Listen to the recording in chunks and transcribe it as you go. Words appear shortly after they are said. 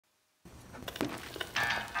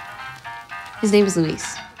His name is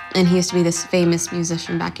Luis, and he used to be this famous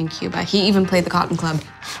musician back in Cuba. He even played the Cotton Club.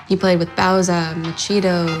 He played with Bauza,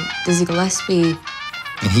 Machito, Dizzy Gillespie.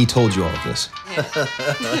 And he told you all of this?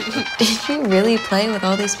 Did you really play with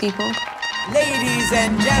all these people? Ladies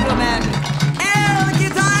and gentlemen, El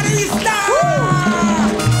Guitarista!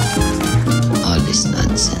 All this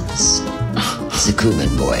nonsense. It's a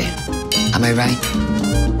Cuban boy. Am I right?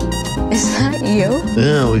 Is that you?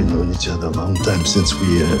 Yeah, we've known each other a long time since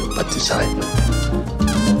we baptized.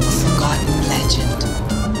 Forgotten legend.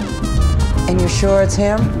 And you're sure it's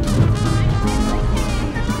him?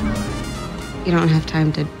 You don't have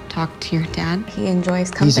time to talk to your dad? He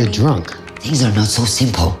enjoys company. He's a drunk. Things are not so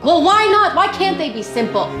simple. Well, why not? Why can't they be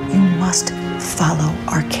simple? You must follow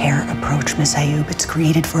our care approach, Miss Ayub. It's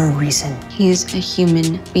created for a reason. He's a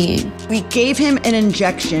human being. We gave him an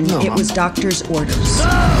injection. It was doctor's orders.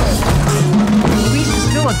 Luis is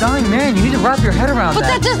still a dying man. You need to wrap your head around that. But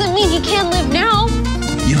that doesn't mean he can't live now.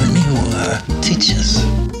 You and me were teachers.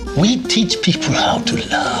 We teach people how to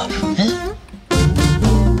love.